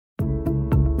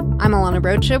I'm Alana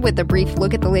Rocha with a brief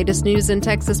look at the latest news in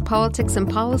Texas politics and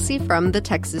policy from the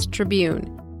Texas Tribune.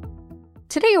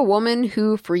 Today, a woman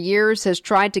who for years has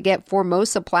tried to get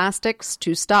Formosa Plastics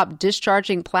to stop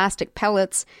discharging plastic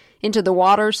pellets into the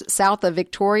waters south of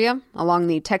Victoria along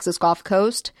the Texas Gulf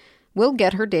Coast will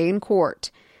get her day in court.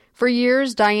 For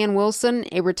years, Diane Wilson,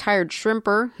 a retired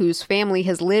shrimper whose family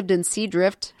has lived in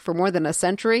Seadrift for more than a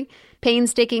century,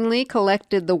 painstakingly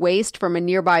collected the waste from a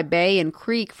nearby bay and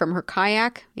creek from her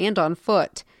kayak and on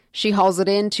foot. She hauls it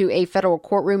into a federal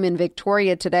courtroom in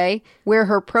Victoria today, where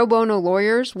her pro bono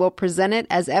lawyers will present it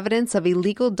as evidence of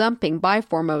illegal dumping by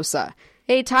Formosa,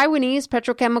 a Taiwanese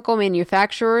petrochemical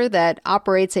manufacturer that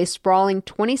operates a sprawling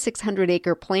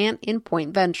 2,600-acre plant in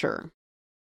Point Venture.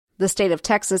 The state of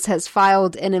Texas has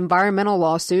filed an environmental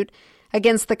lawsuit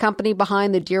against the company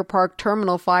behind the Deer Park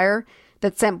terminal fire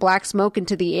that sent black smoke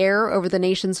into the air over the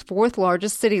nation's fourth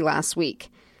largest city last week.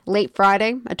 Late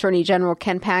Friday, Attorney General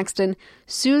Ken Paxton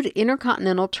sued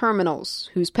Intercontinental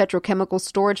Terminals, whose petrochemical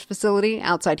storage facility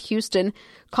outside Houston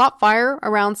caught fire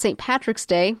around St. Patrick's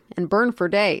Day and burned for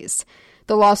days.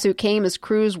 The lawsuit came as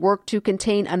crews worked to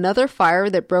contain another fire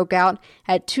that broke out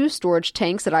at two storage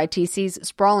tanks at ITC's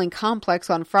sprawling complex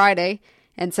on Friday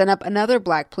and sent up another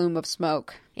black plume of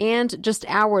smoke. And just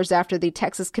hours after the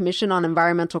Texas Commission on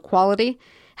Environmental Quality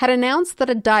had announced that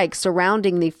a dike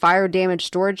surrounding the fire-damaged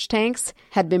storage tanks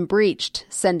had been breached,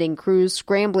 sending crews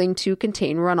scrambling to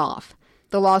contain runoff.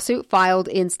 The lawsuit, filed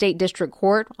in state district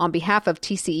court on behalf of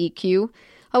TCEQ,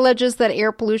 alleges that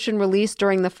air pollution released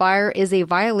during the fire is a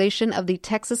violation of the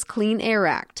Texas Clean Air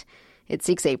Act. It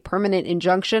seeks a permanent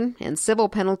injunction and civil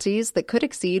penalties that could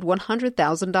exceed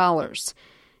 $100,000.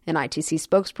 An ITC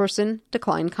spokesperson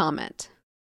declined comment.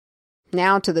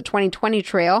 Now to the 2020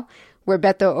 trail, where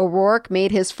Beto O'Rourke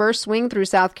made his first swing through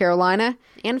South Carolina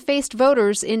and faced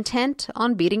voters intent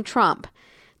on beating Trump.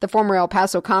 The former El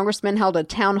Paso congressman held a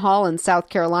town hall in South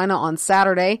Carolina on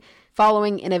Saturday,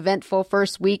 following an eventful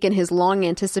first week in his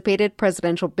long-anticipated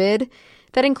presidential bid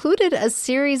that included a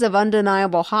series of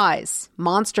undeniable highs,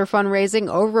 monster fundraising,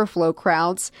 overflow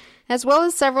crowds, as well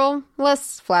as several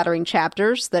less flattering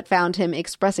chapters that found him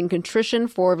expressing contrition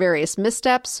for various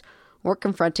missteps or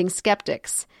confronting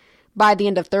skeptics. By the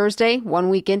end of Thursday, 1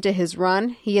 week into his run,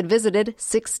 he had visited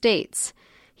 6 states.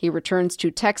 He returns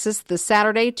to Texas this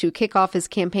Saturday to kick off his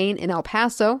campaign in El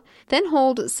Paso, then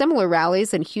hold similar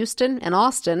rallies in Houston and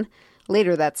Austin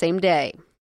later that same day.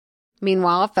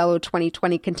 Meanwhile, fellow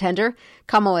 2020 contender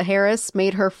Kamala Harris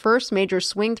made her first major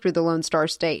swing through the Lone Star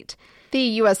State. The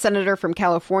U.S. Senator from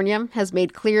California has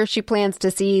made clear she plans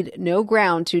to cede no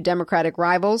ground to Democratic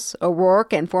rivals,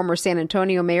 O'Rourke and former San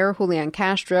Antonio Mayor Julian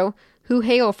Castro, who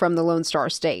hail from the Lone Star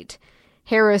State.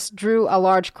 Harris drew a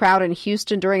large crowd in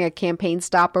Houston during a campaign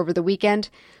stop over the weekend,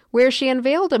 where she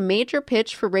unveiled a major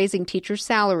pitch for raising teachers'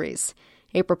 salaries,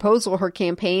 a proposal her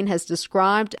campaign has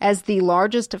described as the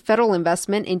largest federal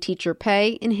investment in teacher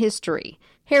pay in history.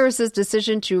 Harris's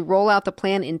decision to roll out the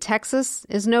plan in Texas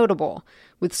is notable,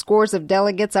 with scores of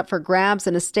delegates up for grabs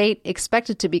in a state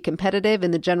expected to be competitive in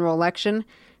the general election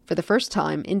for the first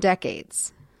time in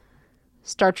decades.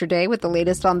 Start your day with the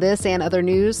latest on this and other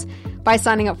news by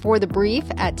signing up for The Brief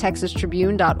at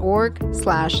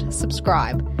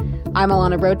texastribune.org/subscribe. I'm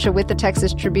Alana Rocha with the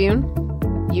Texas Tribune.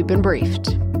 You've been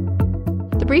briefed.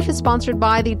 The Brief is sponsored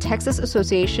by the Texas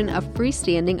Association of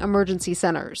Freestanding Emergency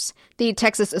Centers. The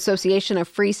Texas Association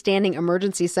of Freestanding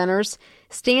Emergency Centers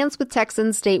stands with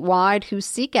Texans statewide who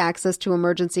seek access to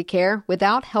emergency care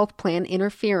without health plan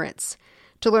interference.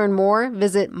 To learn more,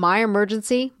 visit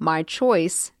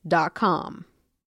myemergencymychoice.com.